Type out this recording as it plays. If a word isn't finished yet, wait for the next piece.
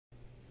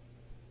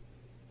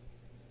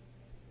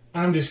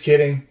I'm just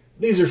kidding.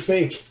 These are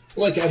fake.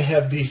 Like I'd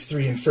have these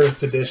 3 in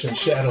 1st edition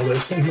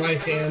Shadowless in my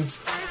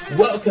hands.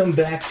 Welcome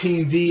back,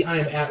 Team V. I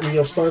am at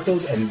Real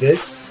Sparkles, and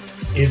this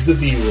is the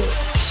V World.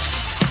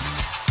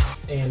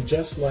 And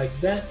just like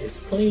that,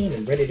 it's clean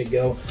and ready to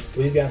go.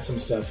 We've got some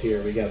stuff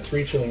here. We got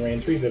 3 Chilling Rain,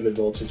 3 Vivid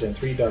Voltage, and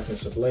 3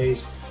 Darkness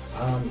Ablaze.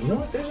 You know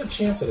what? There's a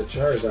chance at a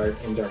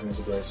Charizard in Darkness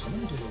Ablaze, so I'm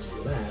going to do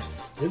those last.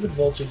 Vivid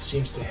Voltage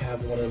seems to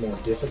have one of the more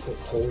difficult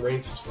pull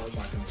rates as far as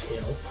I can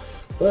tell.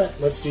 But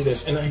let's do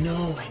this. And I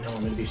know I'm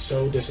going to be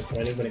so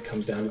disappointed when it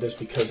comes down to this,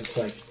 because it's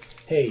like,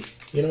 hey,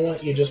 you know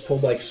what? You just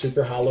pulled like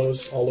super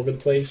hollows all over the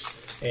place,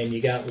 and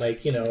you got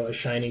like, you know, a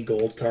shiny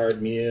gold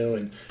card Mew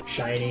and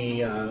shiny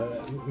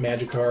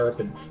Magikarp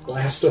and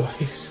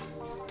Blastoise,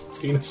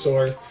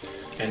 Venusaur,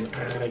 and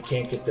I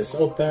can't get this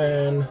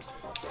open.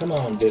 Come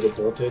on, Vivid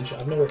Voltage.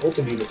 I've never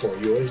opened you before.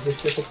 You always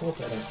this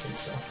difficult? I don't think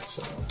so.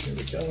 So here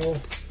we go.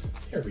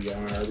 Here we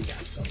are. We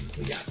got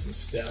some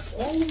stuff.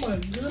 Oh my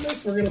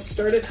goodness, we're gonna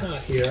start it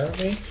hot here, aren't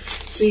we?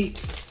 See,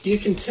 you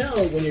can tell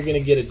when you're gonna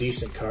get a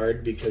decent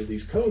card because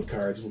these code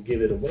cards will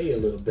give it away a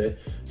little bit.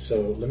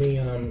 So let me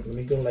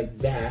go like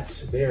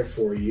that there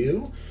for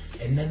you.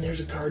 And then there's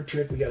a card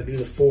trick. We gotta do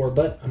the 4,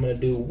 but I'm gonna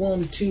do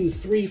 1, 2,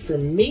 3 for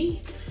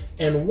me.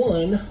 And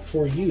 1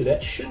 for you.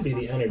 That should be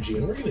the energy.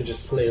 And we're going to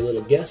just play a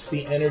little guess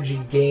the energy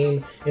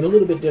game in a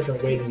little bit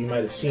different way than you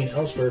might have seen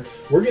elsewhere.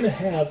 We're going to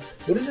have,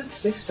 what is it,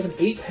 6, 7,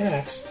 8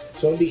 packs.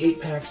 So of the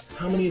 8 packs,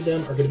 how many of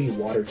them are going to be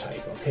water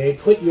type? Okay,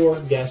 put your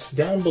guess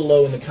down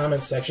below in the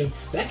comment section.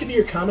 That could be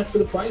your comment for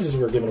the prizes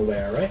we're giving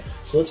away, all right?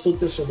 So let's flip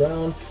this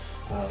around.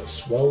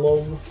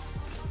 Swallow.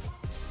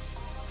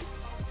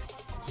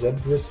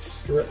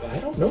 Zebra, I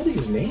don't know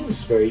these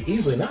names very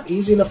easily. Not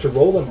easy enough to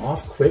roll them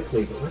off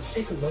quickly, but let's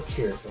take a look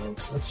here,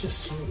 folks. Let's just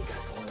see what we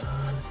got going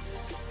on.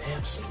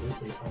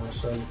 Absolutely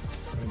awesome.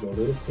 I'm going to go a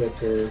little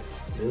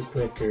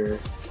quicker.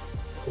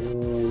 Oh,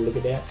 look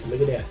at that,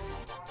 look at that.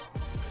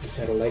 I just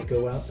had a light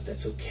go out, but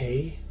that's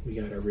okay. We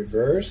got our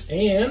reverse,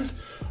 and,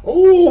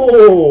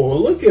 oh,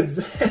 look at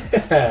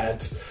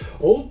that.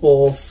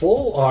 Opal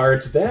full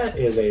art. That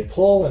is a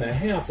pull and a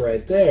half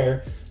right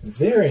there.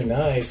 Very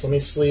nice. Let me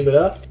sleeve it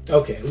up.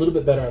 Okay, a little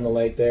bit better on the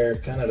light there.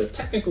 Kind of a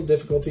technical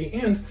difficulty,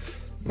 and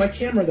my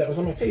camera that was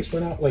on my face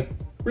went out like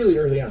really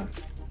early on.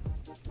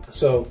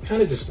 So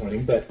kind of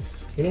disappointing, but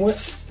you know what?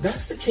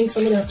 That's the kinks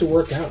I'm gonna have to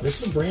work out.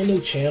 This is a brand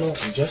new channel.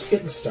 I'm just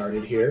getting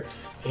started here,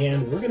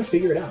 and we're gonna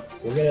figure it out.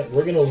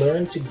 We're gonna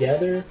learn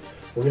together.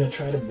 We're going to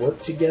try to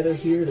work together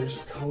here. There's a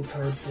code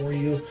card for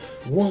you.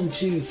 1,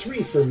 2,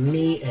 3 for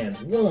me, and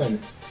 1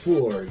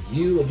 for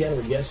you. Again,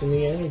 we're guessing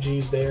the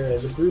energies there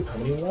as a group. How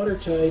many water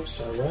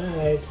types? All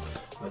right.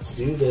 Let's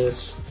do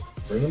this.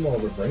 Bring them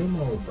over, bring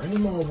them over, bring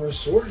them over.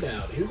 Sort it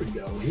out. Here we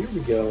go, here we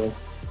go.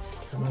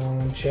 Come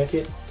on, check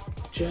it,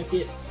 check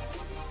it.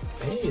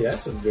 Hey,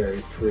 that's a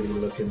very pretty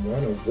looking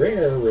one. A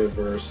rare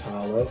reverse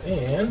hollow,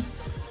 and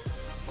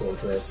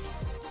Fortress.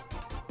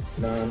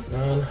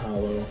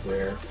 Non-hollow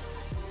rare.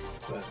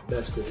 But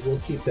that's cool. We'll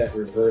keep that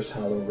reverse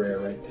hollow rare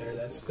right there.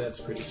 That's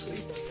pretty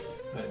sweet.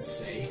 I'd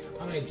say.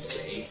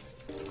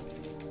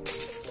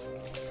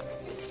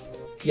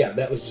 Yeah,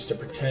 that was just a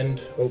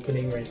pretend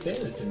opening right there.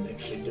 That didn't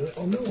actually do it.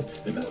 Oh no!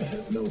 And now I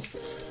have no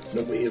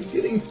way of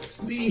getting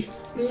the.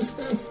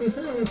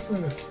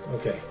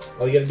 Okay,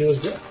 all you gotta do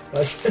is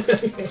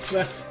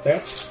rip.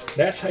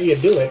 That's how you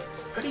do it.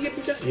 How do you get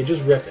that? You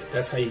just rip it.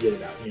 That's how you get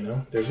it out, you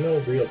know? There's no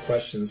real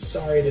questions.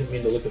 Sorry, I didn't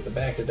mean to look at the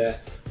back of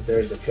that. But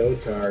there's the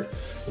code card.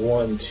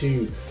 1,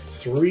 2,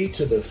 3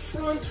 to the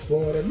front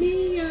for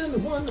me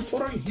and 1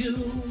 for you.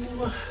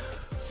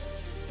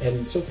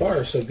 And so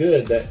far, so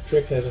good. That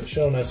trick hasn't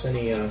shown us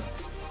any of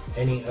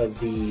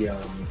the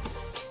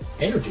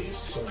energies,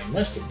 so I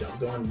must have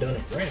done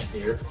it right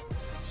there.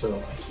 So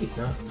I keep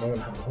not knowing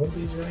how to hold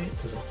these right,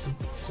 because I keep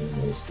seeing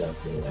little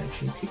stuff, little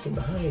action peeking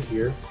behind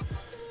here.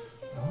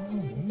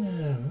 Oh,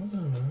 yeah.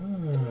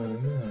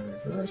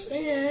 Reverse,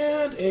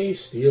 and a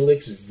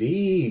Steelix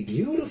V.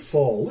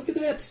 Beautiful. Look at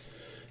that.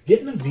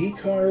 Getting a V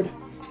card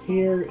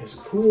here is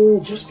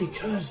cool just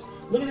because,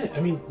 look at that.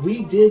 I mean,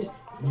 we did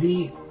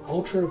the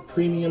Ultra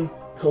Premium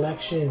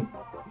Collection.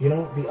 You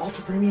know, the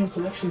Ultra Premium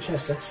Collection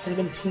chest, that's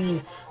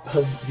 17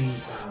 of the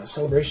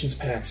Celebrations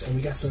packs, and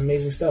we got some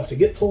amazing stuff. To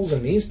get pulls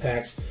in these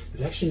packs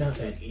is actually not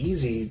that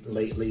easy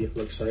lately, it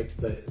looks like.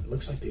 It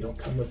looks like they don't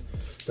come with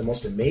the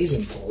most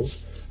amazing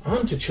pulls.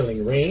 On to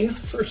Chilling Rain.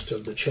 First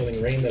of the Chilling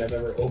Rain that I've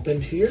ever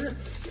opened here.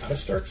 Gotta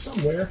start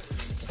somewhere.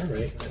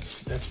 Alright,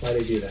 that's why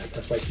they do that.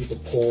 That's why people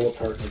pull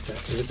apart like that,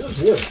 because it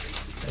does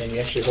work. And you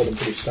actually hold them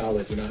pretty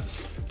solid. You're not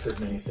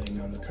hurting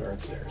anything on the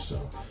cards there.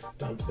 So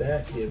dump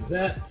that, give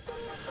that.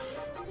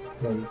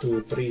 1,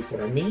 2, 3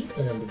 for me,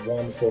 and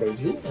 1 for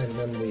you, and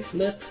then we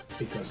flip,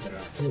 because there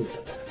are 2 of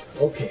them.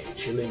 Okay,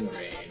 Chilling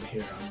Rain.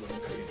 Here, I'm going to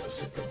create a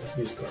separate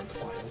discard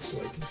pile so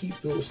I can keep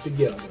those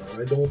together.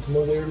 I don't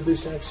know where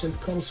this accent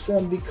comes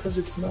from, because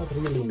it's not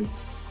really me.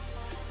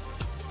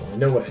 Well, I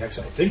know what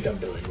accent I think I'm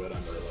doing, but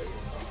I'm really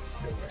not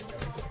doing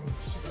anything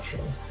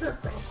special. Here,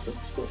 across 6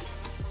 foot.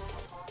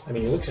 I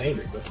mean, he looks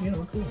angry, but, you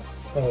know, cool.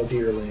 Oh,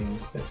 deerling.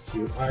 That's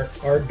cute.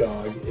 Our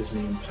dog is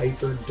named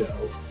Piper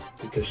Doe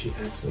because she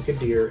acts like a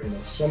deer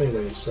in so many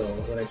ways. So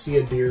when I see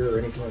a deer or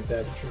anything like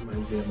that, it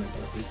reminds me of my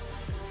puppy.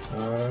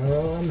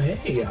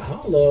 Hey, a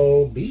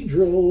hollow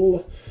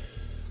Beedrill.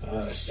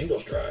 Single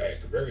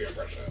strike. Very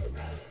impressive.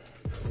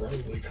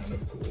 Probably kind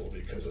of cool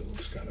because it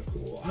looks kind of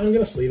cool. I'm going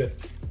to sleeve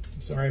it.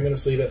 Sorry, I'm going to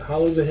sleeve it.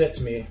 Hollow's a hit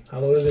to me.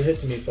 Hollow is a hit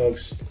to me,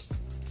 folks.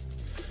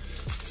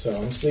 So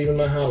I'm sleeving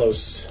my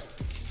hollows.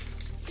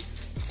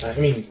 I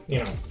mean, you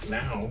know,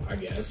 now, I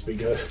guess,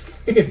 because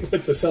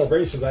with the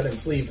celebrations, I didn't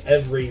sleeve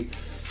every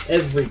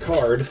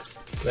card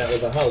that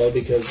was a hollow,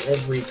 because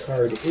every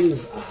card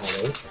is a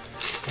hollow.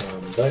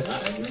 But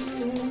I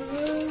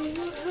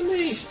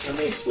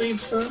may sleeve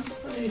some.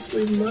 I may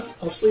sleeve them up.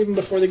 I'll sleeve them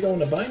before they go in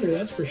the binder,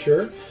 that's for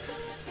sure.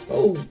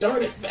 Oh,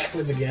 darn it,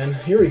 backwards again.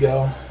 Here we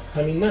go.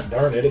 I mean, not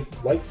darn it. If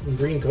white and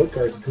green code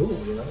cards cool,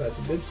 you know, that's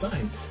a good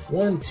sign.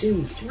 1,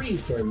 2, 3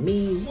 for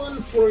me,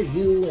 1 for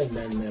you, and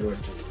then there were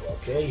 2.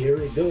 Okay, here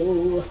we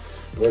go.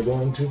 We're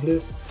going to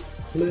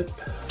flip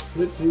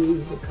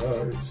through the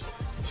cards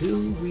till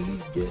we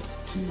get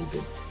to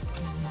the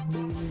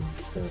amazing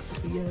stuff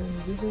at the end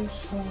of the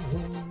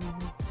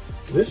song.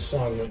 This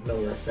song went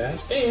nowhere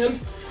fast, and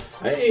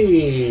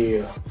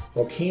hey,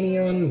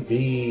 Volcanion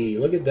V.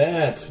 Look at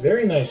that.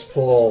 Very nice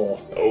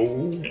pull.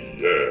 Oh,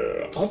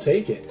 yeah. I'll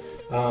take it.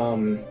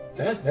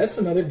 That's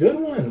another good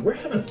one. We're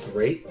having a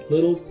great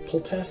little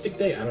pull-tastic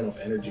day. I don't know if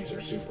energies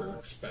are super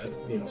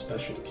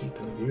special to keep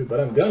in view, but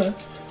I'm gonna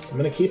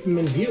keep them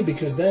in view,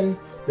 because then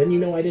you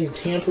know I didn't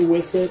tamper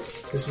with it.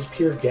 This is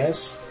pure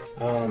guess.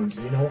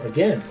 You know,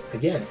 again,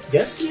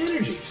 guess the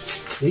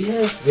energies. We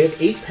have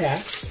 8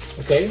 packs.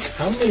 Okay,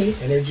 how many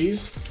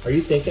energies are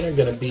you thinking are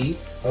going to be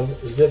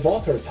of the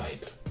Voltor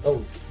type?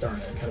 Oh, darn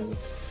it! I kind of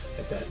looked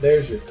at that.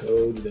 There's your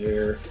code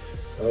there.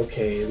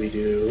 Okay, we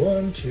do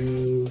 1,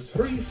 2,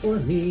 3 for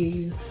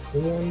me,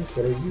 1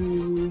 for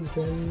you.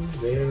 Then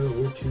there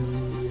were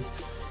 2.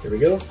 Here we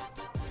go.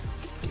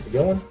 Keep it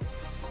going.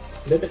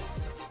 Flip it.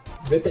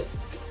 Rip it.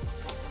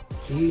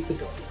 Keep it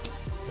going.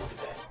 Look at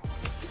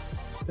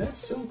that. That's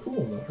so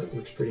cool. The art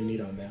looks pretty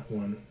neat on that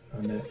one.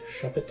 On that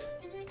Shuppet.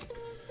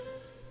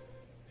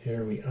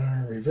 Here we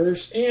are,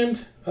 reversed,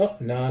 and, oh,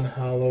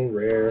 non-hollow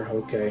rare.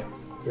 Okay,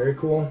 very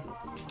cool.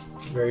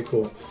 Very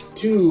cool.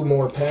 2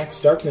 more packs,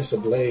 Darkness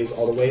Ablaze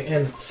all the way,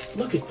 and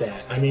look at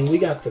that. I mean, we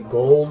got the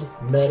gold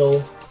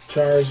medal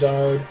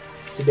Charizard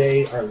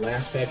today. Our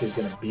last pack is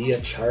going to be a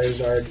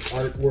Charizard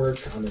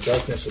artwork on the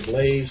Darkness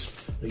Ablaze.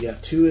 We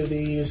got 2 of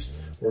these.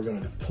 We're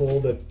going to pull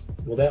the,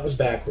 well, that was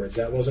backwards.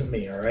 That wasn't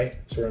me, all right?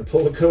 So we're going to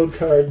pull the code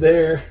card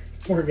there.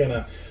 We're going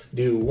to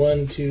do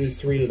 1, 2,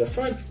 3 to the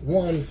front,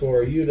 1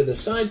 for you to the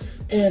side,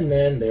 and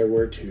then there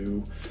were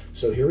 2.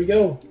 So here we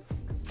go.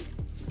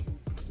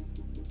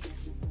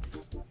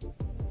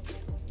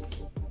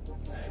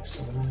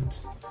 Excellent.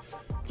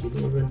 Keep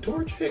moving.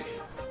 Torchic.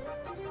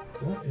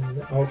 What is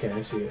that? Okay,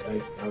 I see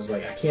it. I was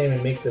like, I can't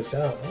even make this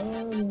out.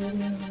 Oh, you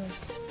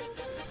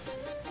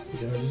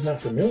know, I'm just not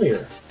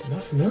familiar. I'm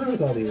not familiar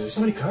with all these. There's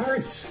so many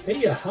cards.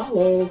 Hey, a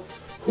hollow.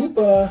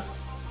 Hoopa.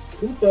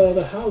 Hoopa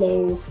the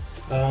hollow.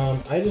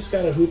 I just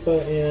got a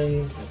Hoopa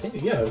in,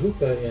 a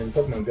Hoopa in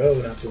Pokemon Go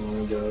not too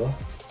long ago.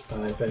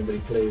 If anybody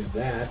plays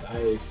that,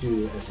 I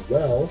do as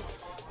well.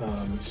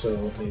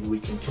 So maybe we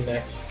can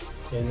connect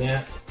in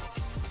that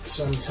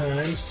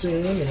sometime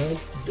soon, you know,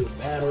 do a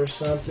battle or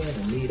something,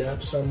 and meet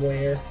up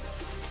somewhere,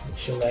 and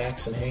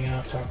chillax and hang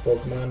out, talk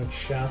Pokemon and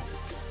shop.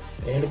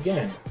 And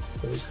again,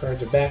 those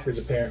cards are backwards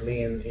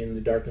apparently in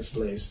the Darkness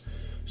Blaze.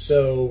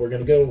 So we're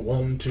going to go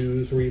 1,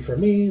 2, 3 for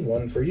me,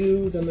 1 for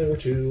you, then there were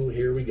 2.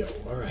 Here we go.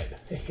 All right.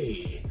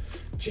 Hey,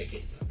 check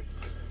it.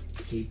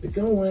 Keep it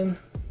going.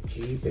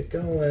 Keep it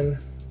going.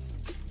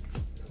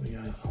 We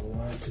got a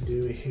lot to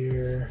do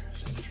here.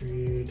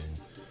 Centured.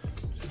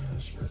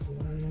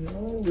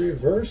 Oh,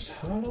 reverse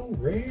hollow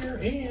rare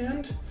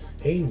and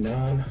a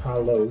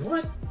non-hollow.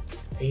 What?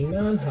 A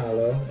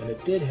non-hollow, and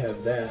it did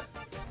have that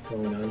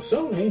going on.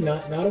 So, hey,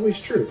 not always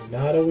true.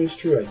 Not always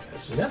true, I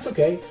guess. And that's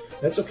okay.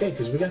 That's okay,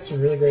 because we got some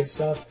really great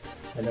stuff.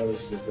 I know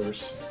this is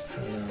reverse,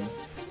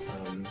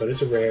 but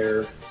it's a rare,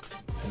 and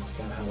it's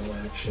got hollow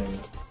action.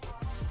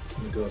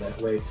 I'm going to go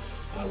that way.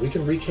 We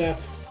can recap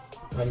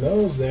on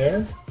those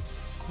there.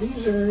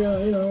 These are,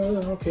 you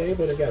know, okay,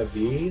 but I got a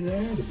V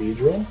there, the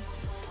Beedrill.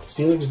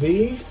 Steelix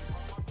V.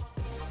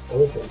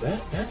 Oh,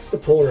 that's the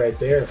pull right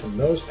there from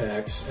those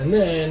packs. And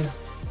then,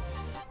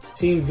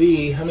 Team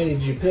V, how many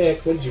did you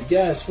pick? What did you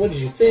guess? What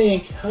did you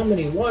think? How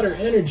many water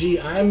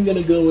energy? I'm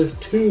going to go with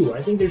 2.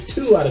 I think there's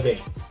 2 out of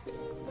 8.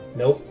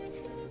 Nope.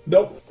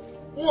 Nope.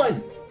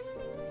 1.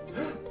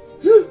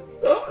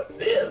 Oh,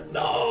 damn.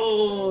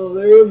 No,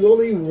 there was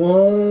only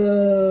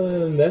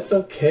 1. That's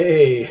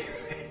okay.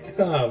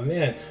 Oh,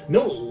 man.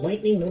 No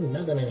lightning, no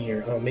nothing in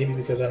here. Oh, maybe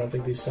because I don't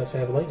think these sets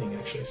have lightning,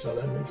 actually, so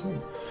that makes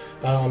sense.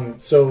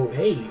 So,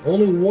 hey,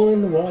 only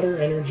 1 water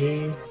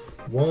energy,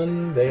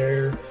 1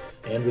 there,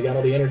 and we got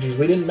all the energies.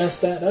 We didn't mess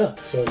that up,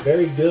 so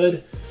very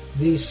good.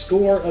 The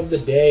score of the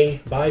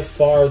day, by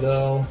far,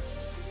 though,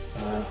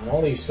 On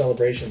all these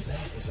celebrations,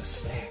 that is a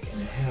stack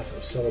and a half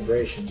of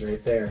celebrations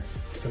right there.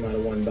 Come out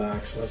of one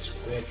box. Let's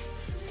quick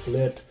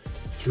flip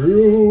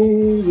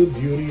through the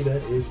beauty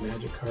that is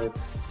Magikarp,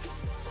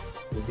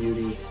 the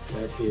beauty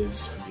that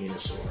is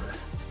Venusaur,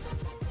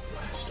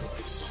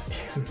 Blastoise,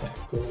 and that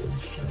gold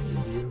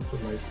shiny Mew for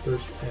my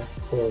first pack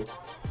pull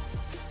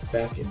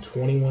back in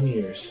 21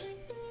 years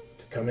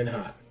to come in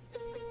hot.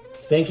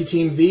 Thank you,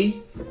 Team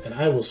V, and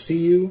I will see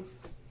you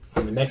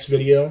in the next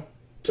video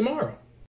tomorrow.